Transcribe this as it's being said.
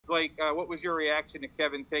Blake, what was your reaction to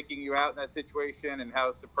Kevin taking you out in that situation, and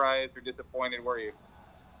how surprised or disappointed were you?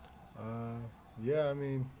 Uh, yeah, I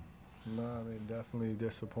mean, no, I mean, definitely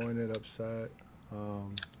disappointed, upset.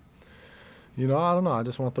 Um, I don't know. I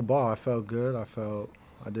just want the ball. I felt good.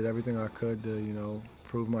 I did everything I could to,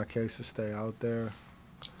 prove my case to stay out there.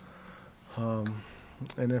 Um,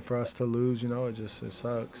 and then for us to lose, it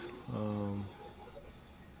sucks.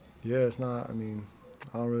 Yeah, it's not. I mean,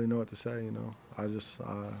 I don't really know what to say.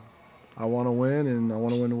 I want to win, and I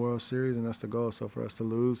want to win the World Series, and that's the goal. So for us to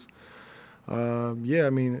lose, yeah, I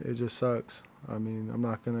mean, it just sucks. I mean, I'm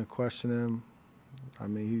not gonna question him. I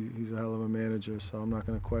mean, he's a hell of a manager, so I'm not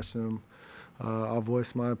gonna question him. I'll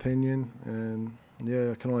voice my opinion, and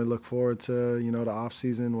yeah, I can only look forward to the off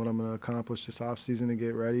season, what I'm gonna accomplish this off season to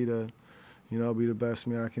get ready to be the best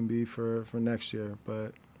me I can be for next year.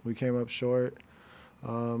 But we came up short.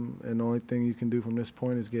 And the only thing you can do from this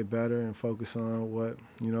point is get better and focus on what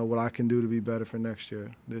I can do to be better for next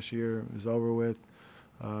year. This year is over with.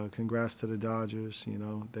 Congrats to the Dodgers.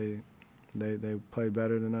 They played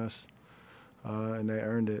better than us, and they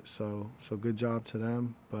earned it. So good job to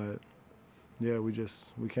them. But yeah,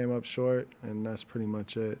 we came up short, and that's pretty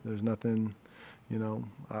much it. There's nothing.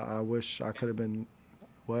 I wish I could have been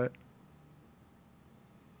what.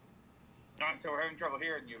 So we're having trouble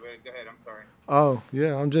hearing you, but go ahead. I'm sorry. Oh,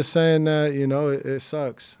 yeah. I'm just saying that, it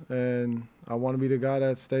sucks. And I want to be the guy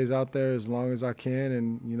that stays out there as long as I can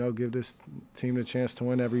and, give this team the chance to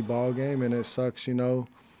win every ball game. And it sucks,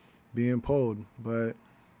 being pulled. But,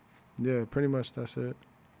 yeah, pretty much that's it.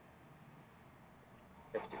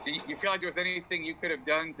 Do you feel like there was anything you could have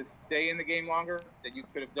done to stay in the game longer, that you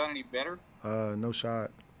could have done any better? No shot.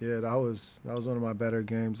 Yeah, that was one of my better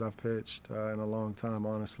games I've pitched in a long time,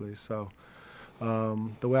 honestly. So,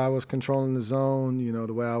 the way I was controlling the zone,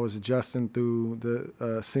 the way I was adjusting through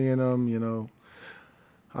seeing them,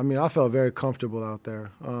 I mean, I felt very comfortable out there.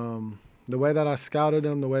 The way that I scouted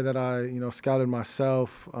them, the way that I, scouted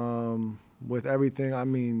myself with everything, I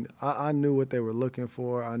mean, I knew what they were looking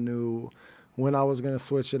for. I knew when I was going to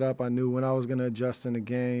switch it up. I knew when I was going to adjust in the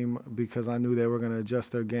game because I knew they were going to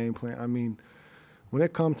adjust their game plan. I mean, when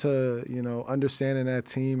it come to understanding that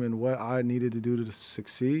team and what I needed to do to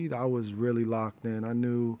succeed, I was really locked in. I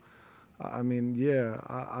knew. I mean, yeah,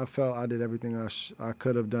 I felt I did everything I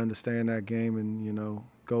could have done to stay in that game and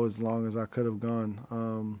go as long as I could have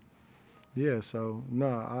gone. Yeah, so no,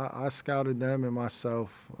 I scouted them and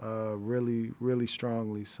myself really, really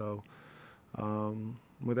strongly. So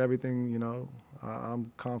with everything, I'm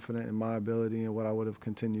confident in my ability and what I would have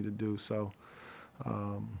continued to do. So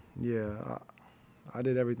yeah, I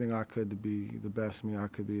did everything I could to be the best me I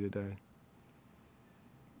could be today.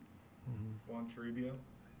 Mm-hmm. Juan Toribio.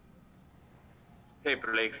 Hey,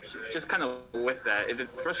 Blake, just kind of with that, is it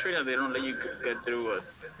frustrating that they don't let you get through a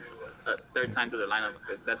third time through the lineup?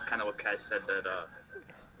 That's kind of what Cash said that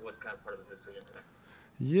was kind of part of the decision today.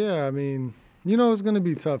 Yeah, I mean, it's gonna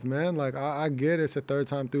be tough, man. Like I get it's a third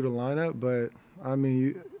time through the lineup, but I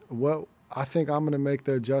mean, what I think I'm gonna make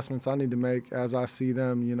the adjustments I need to make as I see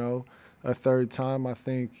them. A third time. I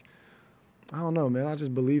think I don't know, man. I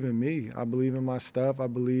just believe in me. I believe in my stuff. I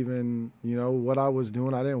believe in what I was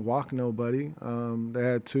doing. I didn't walk nobody. They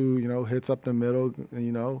had two hits up the middle.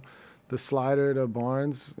 The slider to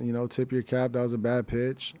Barnes. Tip your cap. That was a bad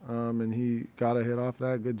pitch, and he got a hit off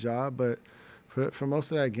that. Good job, but. For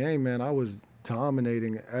most of that game, man, I was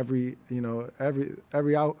dominating every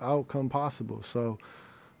outcome possible. So,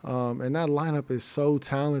 and that lineup is so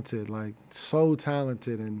talented, like so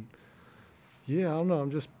talented, and yeah, I don't know.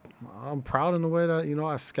 I'm proud in the way that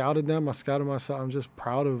I scouted them. I scouted myself. I'm just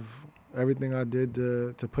proud of everything I did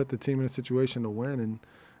to put the team in a situation to win,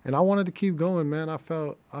 and I wanted to keep going, man. I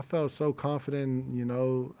felt so confident,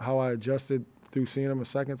 how I adjusted through seeing them a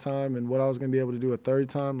second time and what I was gonna be able to do a third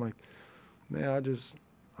time, like. Man,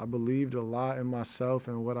 I believed a lot in myself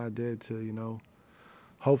and what I did to,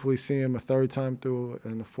 hopefully see him a third time through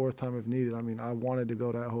and a fourth time if needed. I mean, I wanted to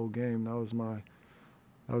go that whole game.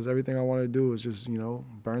 That was everything I wanted to do was just,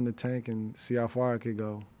 burn the tank and see how far I could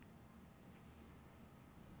go.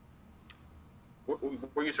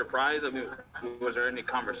 Were you surprised? I mean, was there any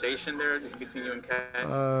conversation there between you and Cash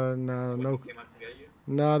No, when he no, came out to get you?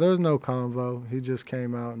 no, there was no convo. He just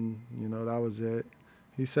came out and, that was it.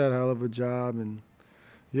 He said a hell of a job and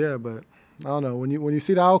yeah, but I don't know. When you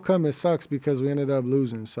see the outcome, it sucks because we ended up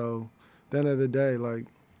losing. So, at the end of the day, like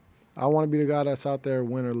I want to be the guy that's out there,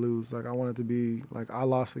 win or lose. Like I want it to be like I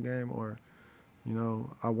lost the game or,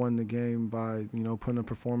 I won the game by putting a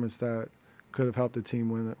performance that could have helped the team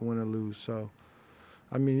win or lose. So,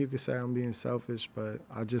 I mean, you could say I'm being selfish, but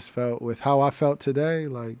I just felt with how I felt today,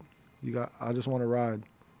 like I just want to ride.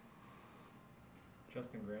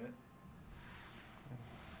 Justin Granite.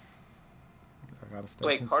 I gotta stay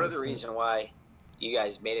Blake, consistent. part of the reason why you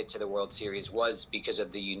guys made it to the World Series was because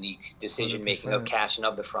of the unique decision-making of 100%. Cash and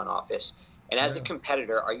of the front office. And as a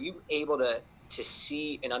competitor, are you able to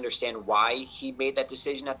see and understand why he made that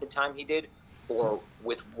decision at the time he did? Or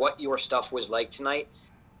with what your stuff was like tonight,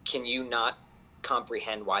 can you not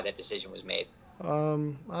comprehend why that decision was made?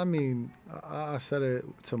 I mean, I said it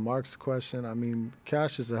to Mark's question. I mean,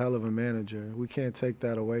 Cash is a hell of a manager. We can't take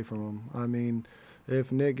that away from him. I mean,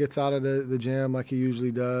 if Nick gets out of the jam like he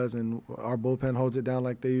usually does and our bullpen holds it down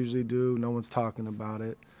like they usually do, no one's talking about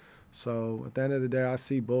it. So at the end of the day, I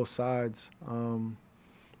see both sides.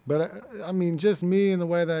 But, I mean, just me and the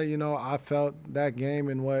way that, I felt that game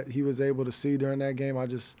and what he was able to see during that game, I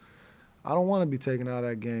don't want to be taken out of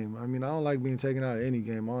that game. I mean, I don't like being taken out of any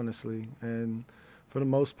game, honestly. And for the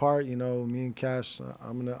most part, me and Cash,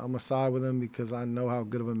 I'm gonna side with him because I know how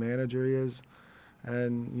good of a manager he is.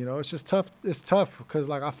 And, it's just tough. It's tough because,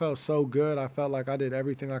 like, I felt so good. I felt like I did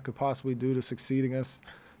everything I could possibly do to succeed against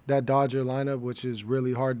that Dodger lineup, which is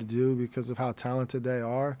really hard to do because of how talented they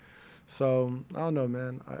are. So, I don't know,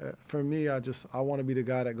 man. For me, I want to be the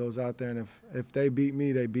guy that goes out there, and if they beat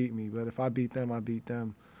me, they beat me. But if I beat them, I beat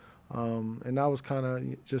them. And that was kind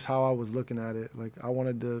of just how I was looking at it. Like I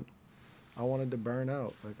wanted to burn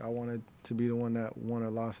out. Like I wanted to be the one that won or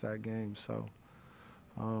lost that game. So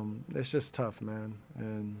it's just tough, man.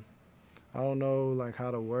 And I don't know like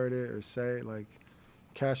how to word it or say it. Like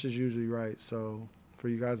Cash is usually right. So for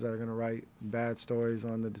you guys that are gonna write bad stories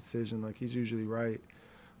on the decision, like he's usually right.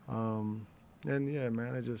 And yeah,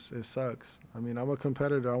 man, it sucks. I mean, I'm a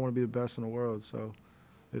competitor. I want to be the best in the world. So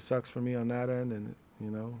it sucks for me on that end. And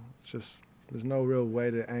it's just there's no real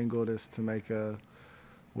way to angle this to make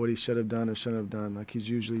what he should have done or shouldn't have done. Like he's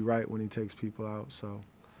usually right when he takes people out. So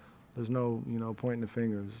there's no pointing the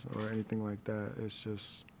fingers or anything like that. It's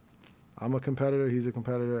just I'm a competitor. He's a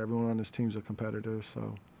competitor. Everyone on this team's a competitor.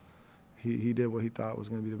 So he did what he thought was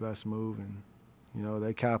going to be the best move, and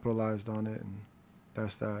they capitalized on it, and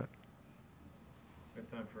that's that. We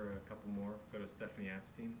have time for a couple more. Go to Stephanie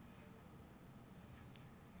Epstein.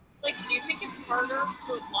 Like, do you think it's harder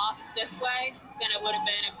to have lost this way than it would have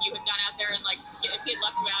been if you had gone out there and, like, if he had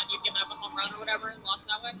left you out and you'd given up a home run or whatever and lost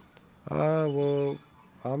that way? Well,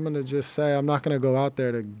 I'm going to just say I'm not going to go out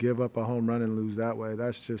there to give up a home run and lose that way.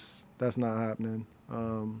 That's not happening.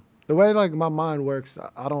 The way, like, my mind works,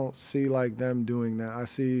 I don't see, like, them doing that. I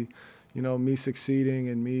see, me succeeding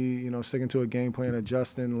and me, sticking to a game plan,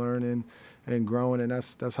 adjusting, learning, and growing, and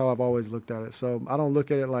that's how I've always looked at it. So I don't look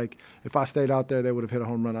at it like if I stayed out there, they would have hit a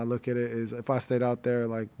home run. I look at it as if I stayed out there,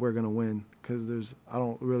 like we're gonna win, because I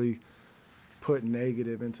don't really put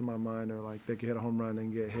negative into my mind or like they could hit a home run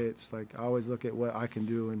and get hits. Like I always look at what I can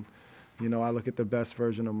do, and I look at the best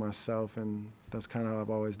version of myself, and that's kind of how I've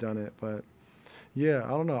always done it. But yeah, I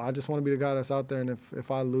don't know. I just want to be the guy that's out there, and if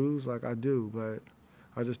I lose, like I do, but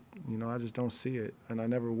I just don't see it, and I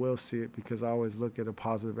never will see it because I always look at a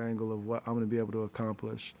positive angle of what I'm going to be able to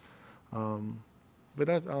accomplish. But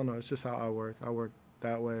I don't know. It's just how I work. I work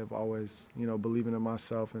that way of always, believing in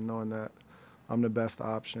myself and knowing that I'm the best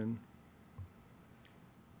option.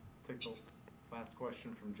 Take the last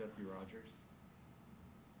question from Jesse Rogers.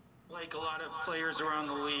 Like a lot of players around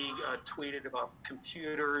the league tweeted about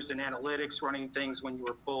computers and analytics running things when you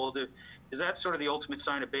were pulled. Is that sort of the ultimate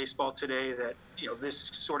sign of baseball today that, this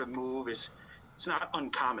sort of move it's not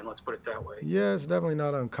uncommon, let's put it that way? Yeah, it's definitely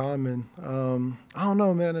not uncommon. I don't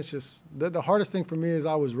know, man. It's just the hardest thing for me is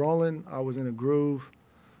I was rolling. I was in a groove.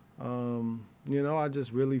 I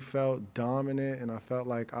just really felt dominant, and I felt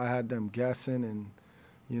like I had them guessing, and,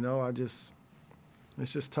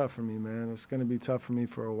 it's just tough for me, man. It's going to be tough for me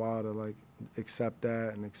for a while to, like, accept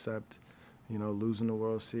that and accept, losing the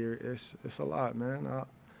World Series. It's a lot, man. I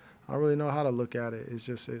don't really know how to look at it. It's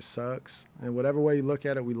just it sucks. And whatever way you look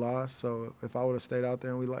at it, we lost. So if I would have stayed out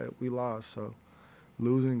there and we lost. So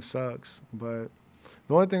losing sucks. But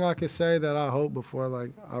the only thing I could say that I hope before,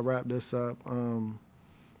 like, I wrap this up,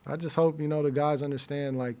 I just hope, the guys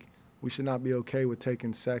understand, like, we should not be okay with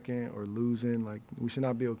taking second or losing. Like, we should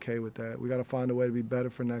not be okay with that. We got to find a way to be better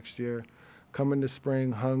for next year. Come into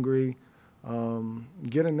spring hungry.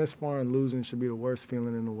 Getting this far and losing should be the worst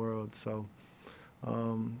feeling in the world. So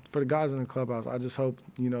for the guys in the clubhouse, I just hope,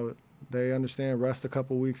 they understand, rest a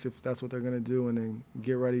couple weeks if that's what they're going to do, and then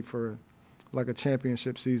get ready for, like, a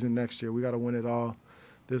championship season next year. We got to win it all.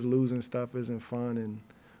 This losing stuff isn't fun, and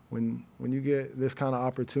when you get this kind of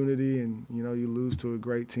opportunity and, you lose to a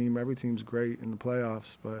great team, every team's great in the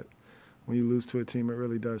playoffs, but when you lose to a team, it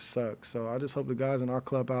really does suck. So I just hope the guys in our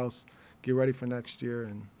clubhouse get ready for next year,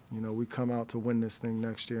 and, we come out to win this thing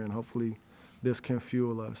next year and hopefully this can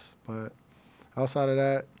fuel us. But outside of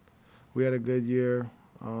that, we had a good year.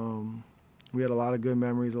 We had a lot of good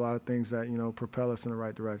memories, a lot of things that, propel us in the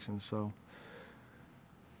right direction. So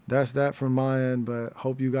that's that from my end, but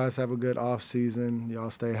hope you guys have a good off season. Y'all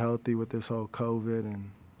stay healthy with this whole COVID,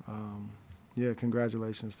 and yeah,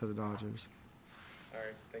 congratulations to the Dodgers. All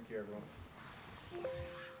right, thank you, everyone.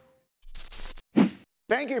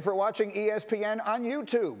 Thank you for watching ESPN on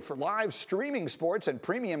YouTube. For live streaming sports and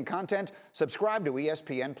premium content, subscribe to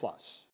ESPN+.